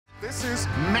This is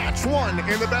match one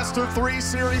in the best-of-3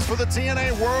 series for the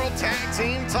TNA World Tag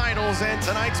Team titles, and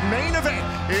tonight's main event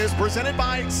is presented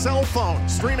by Cell Phone,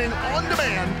 streaming on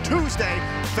demand Tuesday,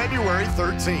 February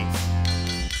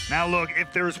 13th. Now look,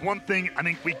 if there's one thing I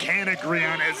think we can agree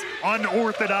on as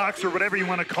unorthodox or whatever you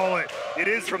want to call it, it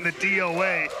is from the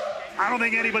DOA. I don't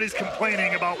think anybody's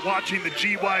complaining about watching the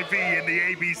GYV and the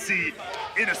ABC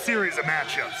in a series of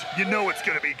matchups. You know it's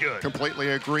going to be good.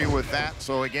 Completely agree with that.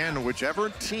 So again, whichever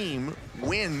team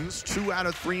wins 2 out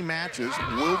of 3 matches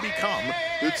will become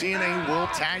the TNA World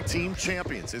Tag Team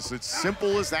Champions. It's as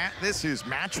simple as that. This is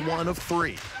match 1 of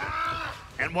 3.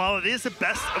 And while it is a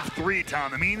best of 3,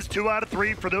 Tom, it means 2 out of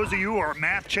 3 for those of you who are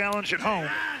math challenged at home.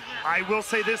 I will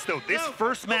say this, though. This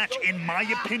first match, in my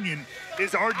opinion,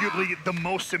 is arguably the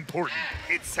most important.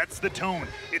 It sets the tone.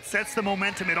 It sets the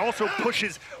momentum. It also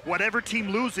pushes whatever team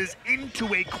loses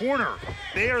into a corner.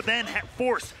 They are then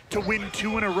forced to win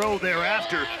 2 in a row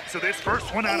thereafter. So this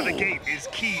first one out of the gate is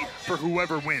key for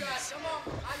whoever wins.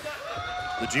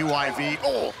 The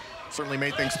GYV, certainly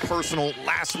made things personal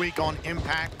last week on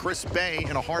Impact. Chris Bay,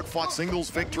 in a hard-fought singles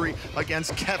victory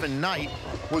against Kevin Knight,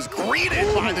 was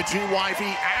greeted by the GYV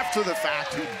after the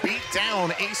fact, who beat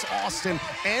down Ace Austin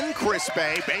and Chris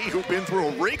Bay. Bay, who've been through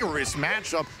a rigorous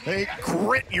matchup. They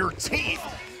grit your teeth.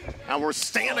 And we're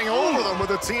standing over them with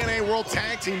the TNA World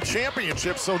Tag Team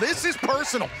Championship, so this is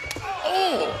personal.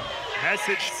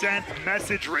 Message sent,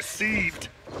 message received.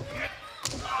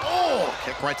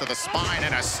 Kick right to the spine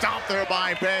and a stop there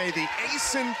by Bay. The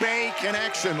Ace and Bay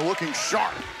connection looking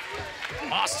sharp.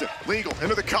 Austin, legal,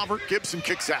 into the cover. Gibson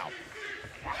kicks out.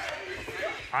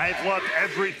 I've loved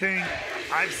everything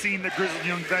I've seen the Grizzled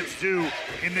Young Vets do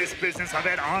in this business. I've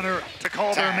had honor to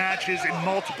call their matches in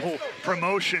multiple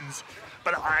promotions.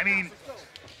 But I mean,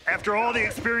 after all the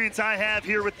experience I have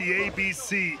here with the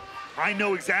ABC, I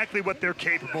know exactly what they're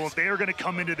capable of. They are going to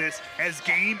come into this as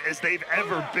game as they've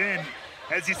ever been.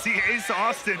 As you see Ace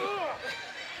Austin,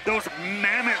 those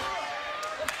mammoth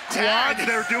quads,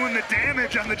 they're doing the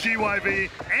damage on the GYV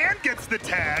and gets the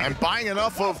tag. And buying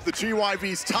enough of the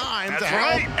GYV's time to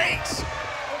help Ace.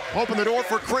 Open the door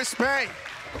for Chris Bay.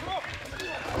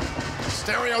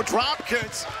 Stereo drop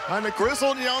kicks, and the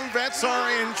Grizzled Young Vets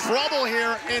are in trouble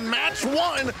here in match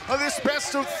 1 of this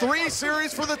best-of-3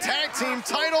 series for the tag team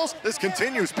titles. This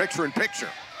continues picture-in-picture.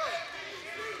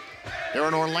 Here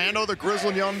in Orlando, the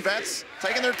Grizzled Young Vets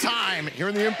taking their time here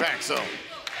in the impact zone.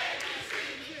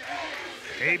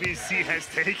 ABC has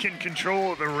taken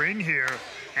control of the ring here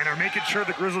and are making sure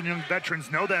the Grizzled Young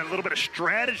Veterans know that. A little bit of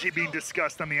strategy being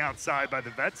discussed on the outside by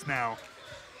the Vets now.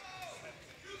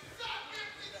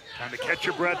 Time to catch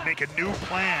your breath, make a new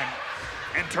plan,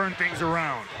 and turn things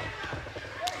around.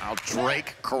 Now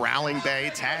Drake corralling Bay,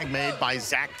 tag made by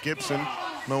Zach Gibson,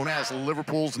 known as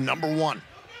Liverpool's #1.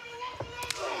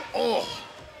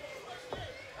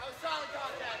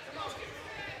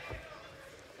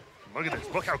 Look at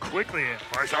this, look how quickly,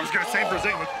 I was gonna say for a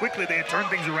second, look quickly they had turned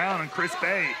things around on Chris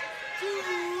Bay.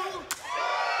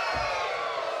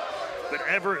 But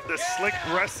ever the slick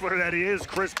wrestler that he is,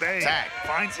 Chris Bay,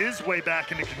 finds his way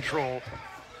back into control.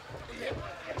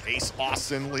 Ace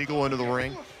Austin legal into the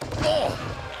ring.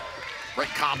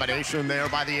 Great combination there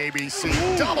by the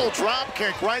ABC. Double drop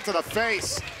kick right to the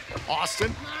face.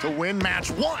 Austin to win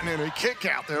match 1, and a kick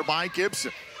out there by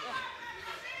Gibson.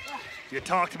 You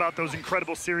talked about those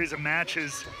incredible series of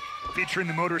matches featuring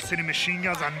the Motor City Machine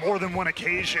Guns on more than one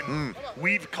occasion.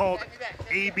 We've called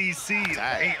ABC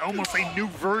almost a new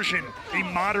version, a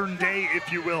modern day,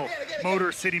 if you will,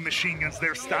 Motor City Machine Guns.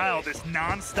 Their style, this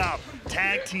non-stop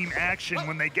tag team action,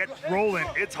 when they get rolling,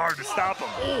 it's hard to stop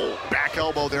them. Back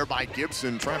elbow there by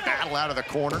Gibson, trying to battle out of the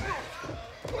corner.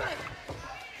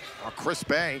 Chris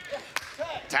Bay,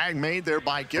 tag made there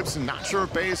by Gibson. Not sure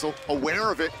if Bay is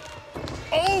aware of it.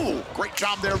 Great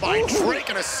job there by Drake,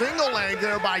 and a single leg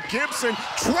there by Gibson.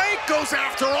 Drake goes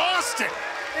after Austin.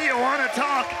 You want to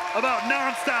talk about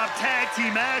non-stop tag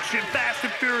team action, fast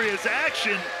and furious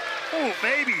action?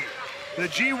 Baby. The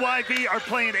GYV are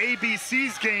playing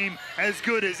ABC's game as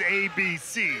good as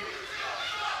ABC.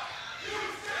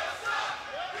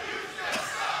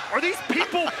 Are these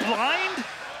people blind?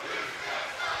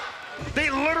 They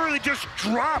literally just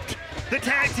dropped the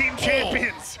tag team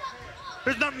champions.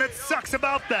 There's nothing that sucks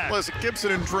about that. Listen,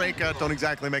 Gibson and Drake don't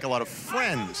exactly make a lot of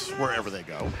friends wherever they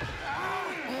go.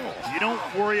 You don't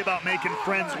worry about making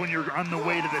friends when you're on the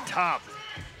way to the top.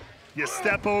 You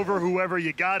step over whoever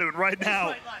you got to, and right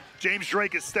now, James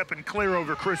Drake is stepping clear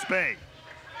over Chris Bay.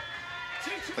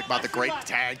 Think about the great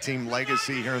tag team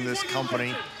legacy here in this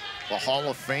company. the Hall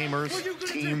of Famers,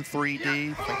 Team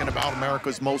 3D, thinking about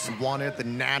America's Most Wanted, the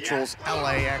Naturals,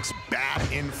 LAX,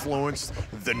 Bad Influence,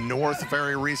 the North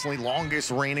very recently,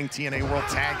 longest reigning TNA World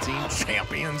Tag Team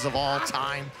champions of all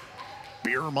time,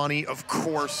 Beer Money, of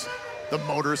course, the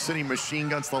Motor City Machine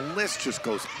Guns, the list just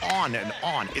goes on and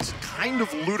on. It's kind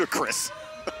of ludicrous.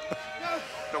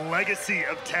 The legacy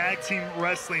of tag team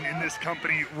wrestling in this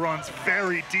company runs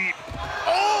very deep.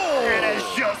 Oh! And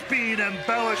it's just being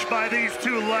embellished by these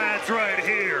two lads right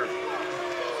here.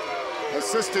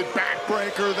 Assisted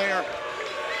backbreaker there.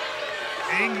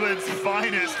 England's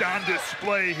finest on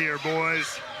display here,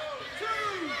 boys.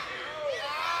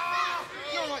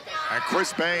 And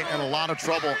Chris Bay in a lot of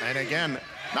trouble. And again,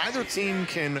 neither team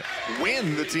can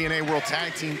win the TNA World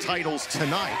Tag Team titles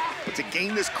tonight, but to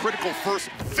gain this critical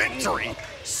first victory,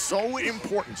 so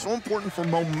important for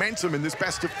momentum in this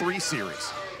best-of-3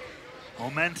 series.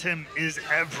 Momentum is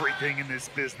everything in this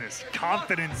business.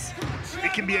 Confidence,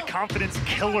 it can be a confidence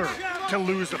killer to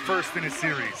lose the first in a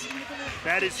series.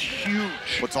 That is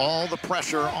huge. Puts all the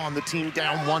pressure on the team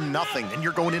down 1-0, and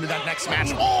you're going into that next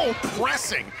match. Oh,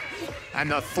 pressing!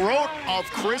 And the throat of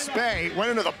Chris Bay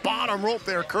went into the bottom rope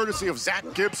there, courtesy of Zach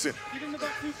Gibson.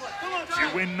 You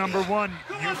win number one,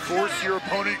 you force your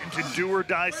opponent into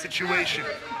do-or-die situation.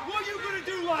 What are you gonna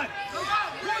do, lad?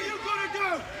 What are you gonna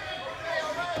do?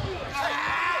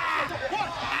 1,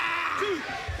 2,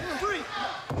 3.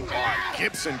 All right,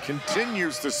 Gibson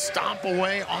continues to stomp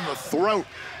away on the throat,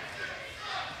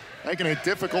 making it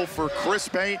difficult for Chris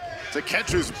Bay to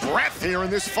catch his breath here in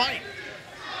this fight.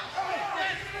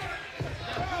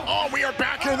 Oh, we are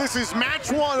back here. This is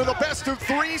match 1 of the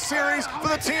best-of-3 series for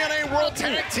the TNA World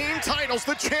Tag Team titles.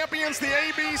 The champions, the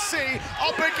ABC,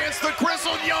 up against the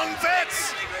Grizzled Young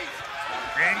Vets.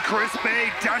 And Chris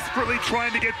Bay, desperately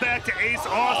trying to get back to Ace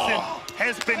Austin,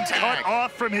 has been cut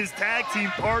off from his tag team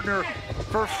partner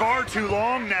for far too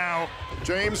long now.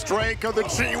 James Drake of the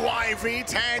GYV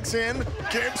tags in.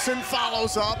 Gibson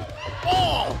follows up.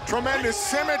 Oh, tremendous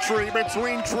symmetry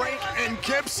between Drake and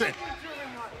Gibson.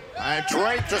 And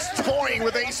Drake just toying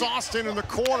with Ace Austin in the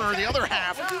corner, the other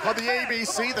half of the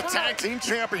ABC, the tag team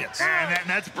champions. And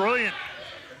that's brilliant.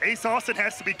 Ace Austin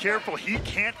has to be careful. He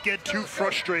can't get too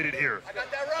frustrated here.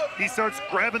 He starts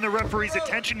grabbing the referee's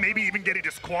attention, maybe even getting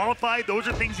disqualified. Those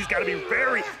are things he's got to be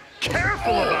very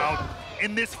careful about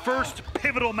in this first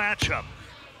pivotal matchup.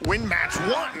 Win match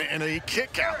 1 and a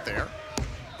kick out there.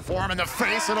 Forearm in the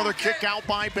face, another kick out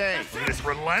by Bay. It's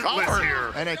relentless Covered,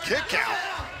 here. and a kick out.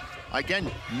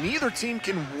 Again, neither team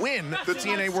can win the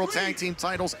TNA World Tag Team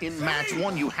titles in match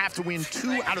 1. You have to win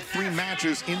 2 out of 3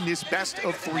 matches in this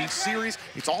best-of-3 series.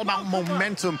 It's all about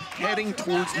momentum heading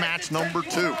towards match number 2.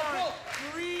 We're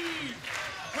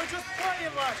just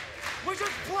playing, lad. We're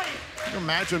just playing. Can you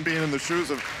imagine being in the shoes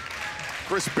of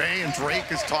Chris Bay and Drake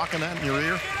is talking that in your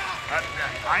ear?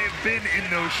 I have been in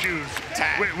those shoes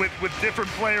with different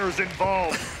players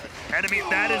involved. And I mean,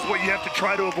 that is what you have to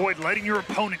try to avoid, letting your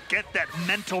opponent get that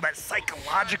mental, that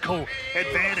psychological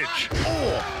advantage.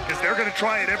 Because they're going to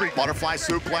try it every Butterfly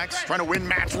suplex, trying to win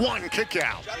match 1, kick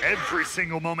out. every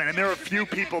single moment. And there are a few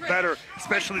people better,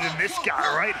 especially than this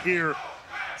guy right here,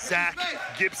 Zach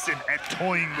Gibson, at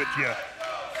toying with you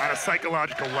on a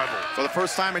psychological level. For the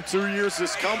first time in 2 years,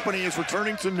 this company is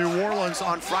returning to New Orleans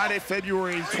on Friday,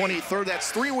 February 23rd.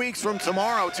 That's 3 weeks from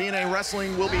tomorrow. TNA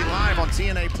Wrestling will be live on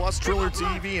TNA Plus, Triller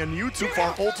TV, and YouTube for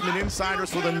our Ultimate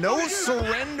Insiders for the No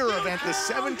Surrender event, the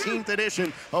 17th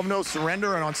edition of No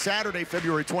Surrender. And on Saturday,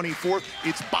 February 24th,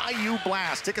 it's Bayou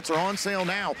Blast. Tickets are on sale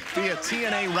now via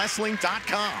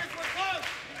TNAWrestling.com.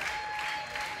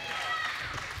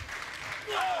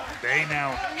 Bay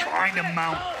now trying to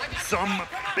mount some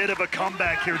bit of a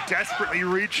comeback here, desperately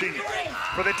reaching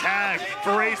for the tag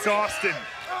for Ace Austin.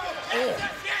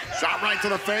 Shot right to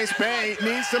the face. Bay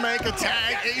needs to make a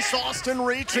tag. Ace Austin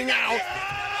reaching out.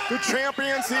 The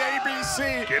champions, the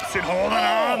ABC. Gibson holding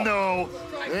on, though.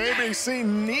 The ABC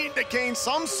need to gain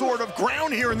some sort of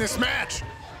ground here in this match.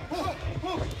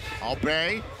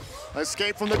 Bay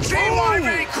escape from the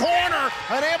GYV corner,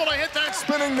 unable to hit that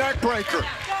spinning neck breaker.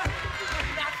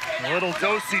 A little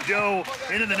do-si-do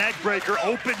into the neck breaker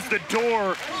opens the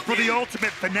door for the ultimate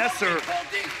finesser.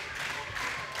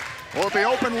 Will it be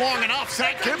open long enough?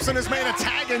 Zach Gibson has made a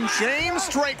tag, and James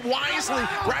Drake wisely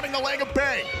grabbing the leg of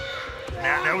Bay.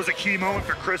 That was a key moment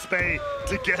for Chris Bay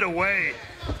to get away.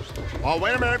 Oh,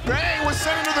 wait a minute. Bay was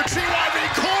sent into the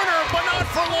GYV corner, but not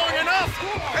for long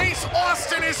enough. Ace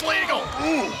Austin is legal.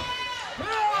 Ooh.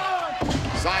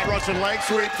 Side Russian leg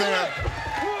sweep there.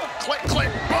 Click, click,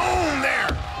 boom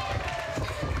there.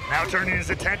 Now turning his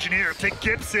attention here to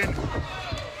Gibson.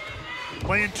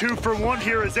 Playing 2 for 1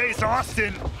 here is Ace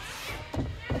Austin.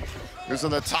 Using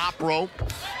the top rope.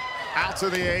 Out to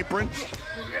the apron.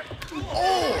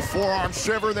 Oh, forearm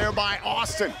shiver there by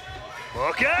Austin.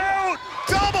 Look out!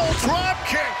 Double drop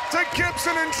kick to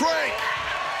Gibson and Drake.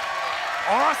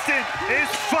 Austin is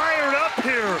fired up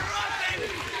here.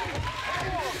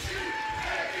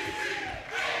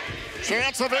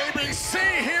 Chance of ABC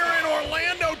here in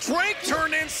Orlando. Drake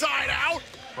turned inside out.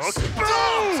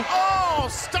 Boom! Oh,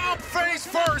 stomp face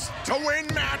first to win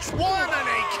match 1 and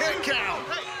a kick out.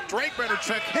 Drake better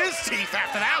check his teeth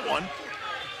after that one.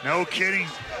 No kidding.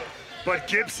 But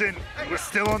Gibson was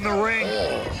still in the ring.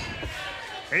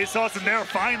 Ace Austin there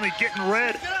finally getting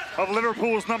rid of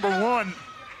Liverpool's #1.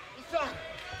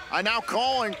 And now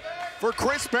calling for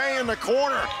Chris Bay in the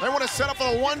corner. They want to set up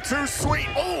for the 1-2 sweep.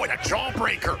 Oh, and a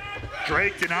jawbreaker.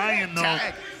 Drake denying though.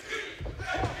 Tag.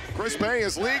 Chris Bay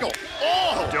is legal.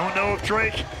 Oh! Don't know if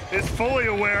Drake is fully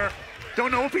aware.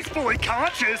 Don't know if he's fully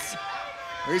conscious.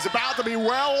 He's about to be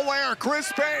well aware.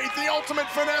 Chris Bay, the ultimate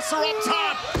finesser up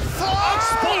top. Frog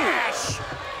splash!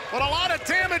 But a lot of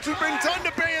damage has been done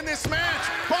to Bay in this match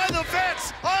by the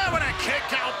vets. Oh, and a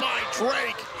kick out by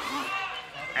Drake.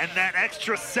 And that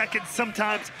extra second,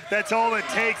 sometimes that's all it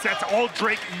takes. That's all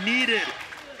Drake needed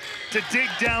to dig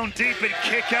down deep and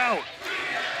kick out.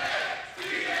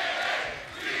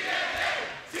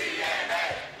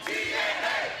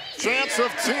 Chance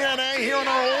of TNA here in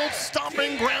our old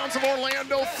stomping grounds of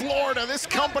Orlando, Florida. This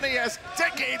company has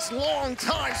decades-long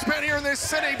time spent here in this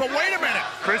city, but wait a minute.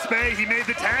 Chris Bay, he made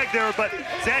the tag there, but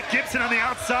Zach Gibson on the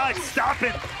outside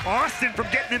stopping Austin from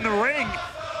getting in the ring,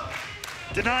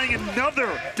 denying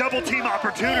another double team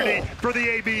opportunity for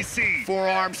the ABC.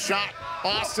 Forearm shot.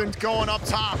 Austin's going up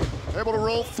top, able to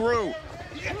roll through.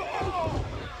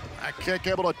 That kick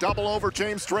able to double over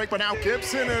James Drake, but now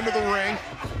Gibson into the ring.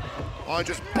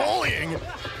 Just bullying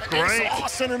Ace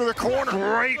Austin into the corner.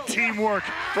 Great teamwork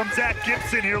from Zach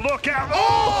Gibson here. Look out.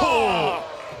 Oh!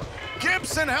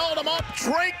 Gibson held him up.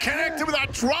 Drake connected with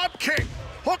that drop kick.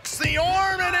 Hooks the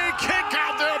arm and a kick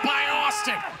out there by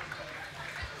Austin.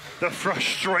 The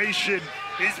frustration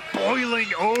is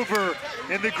boiling over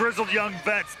in the Grizzled Young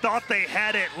Vets. Thought they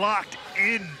had it locked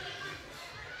in.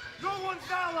 No one's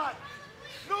there,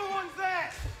 no one's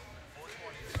there.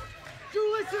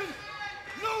 You listen.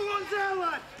 No one's there,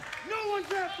 lad. No one's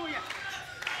there for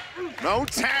you. No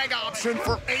tag option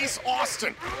for Ace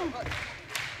Austin.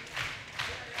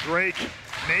 Drake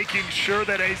making sure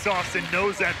that Ace Austin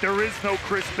knows that there is no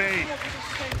Chris Bay.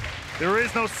 There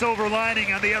is no silver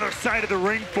lining on the other side of the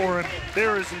ring for him.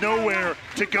 There is nowhere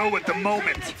to go at the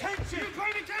moment.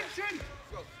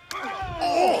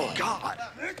 Oh, God.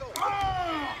 You're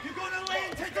gonna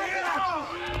learn today, lad.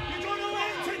 You're gonna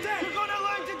learn today. You're gonna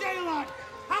learn today, lad.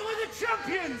 How are the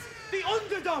champions, the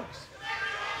underdogs?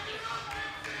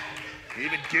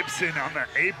 Even Gibson on the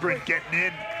apron getting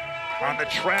in on the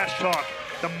trash talk,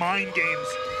 the mind games,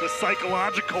 the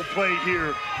psychological play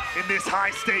here in this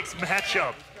high-stakes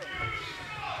matchup.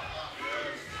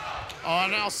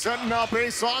 Now setting up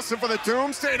Ace Austin for the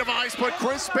doomsday device, but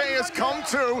Chris Bay has come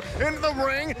to into the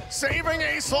ring, saving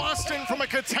Ace Austin from a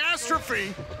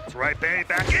catastrophe. That's right, Bay,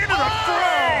 back into the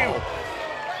frame!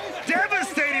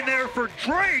 Devastating there for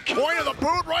Drake. Point of the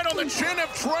boot right on the chin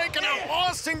of Drake, and now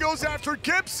Austin goes after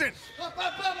Gibson.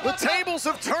 The tables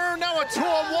have turned, now a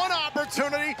 2-on-1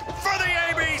 opportunity for the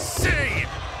ABC.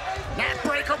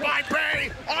 Neckbreaker by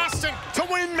Bay. Austin to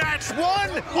win match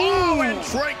 1. Oh, and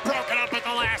Drake broke it up at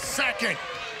the last second.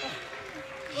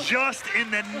 Just in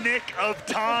the nick of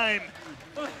time.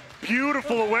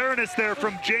 Beautiful awareness there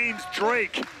from James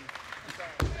Drake.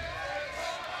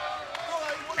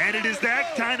 And it is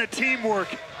that kind of teamwork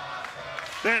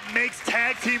that makes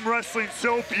tag team wrestling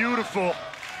so beautiful.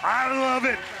 I love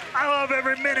it. I love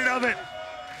every minute of it.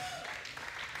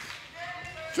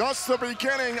 Just the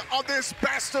beginning of this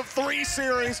best-of-3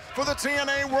 series for the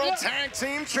TNA World Tag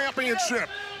Team Championship.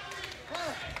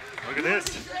 Look at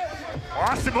this.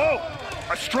 Austin,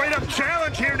 a straight-up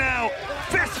challenge here now.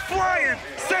 Fist flying,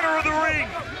 center of the ring.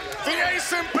 The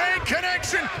Ace and Bay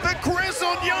connection, the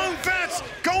Grizzled Young Vets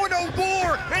going to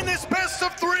war in this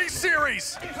best-of-3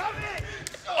 series.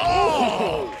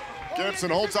 Oh!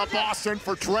 Gibson holds up Austin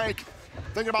for Drake.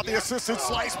 Thinking about the assisted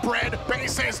sliced bread. Bay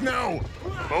says no.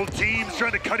 Both teams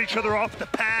trying to cut each other off the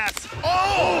pass.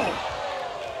 Oh!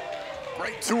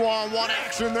 Great 2-on-1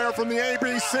 action there from the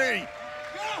ABC.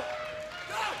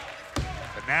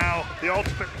 And now the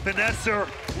ultimate finesser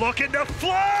looking to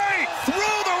fly!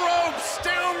 Through the ropes,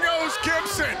 down goes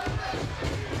Gibson.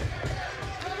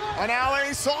 And now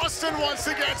Ace Austin wants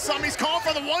to get some. He's calling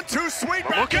for the 1-2 sweep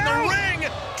back in the ring.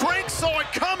 Drake saw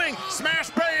it coming. Smash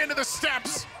Bay into the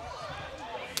steps.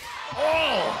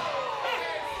 Oh!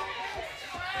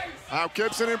 Now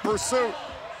Gibson in pursuit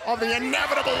of the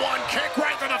inevitable one. Kick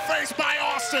right to the face by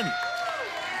Austin.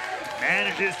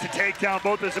 Manages to take down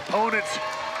both his opponents.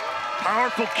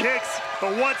 Powerful kicks,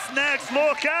 but what's next?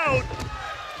 Look out!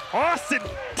 Austin,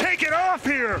 take it off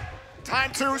here!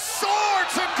 Time to soar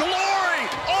to glory!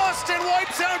 Austin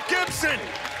wipes out Gibson.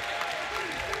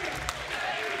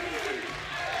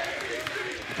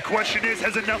 The question is,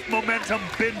 has enough momentum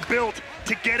been built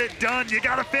to get it done? You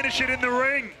gotta finish it in the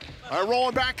ring.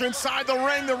 Rolling back inside the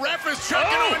ring, the ref is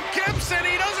checking on Gibson.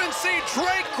 He doesn't see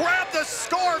Drake grab the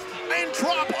scarf and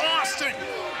drop Austin.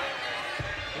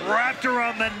 Wrapped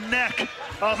around the neck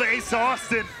of Ace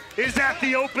Austin. Is that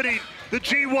the opening the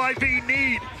GYV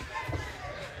need?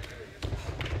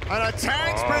 And a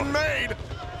tag's been made.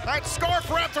 That scarf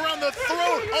wrapped around the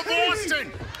throat of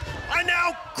Austin. And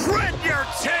now grit your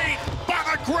teeth by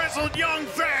the Grizzled Young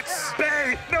Vets.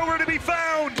 Bay, nowhere to be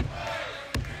found.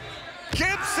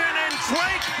 Gibson and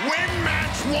Drake win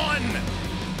match 1.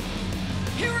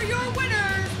 Here are your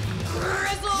winners,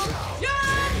 Grizzled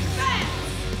Young Vets.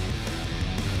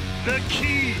 The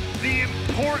key, the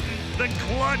important, the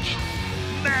clutch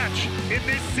match in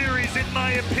this series, in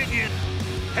my opinion,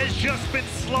 has just been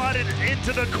slotted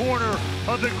into the corner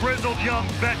of the Grizzled Young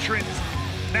Veterans.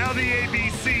 Now the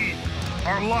ABC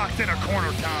are locked in a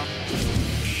corner, Tom.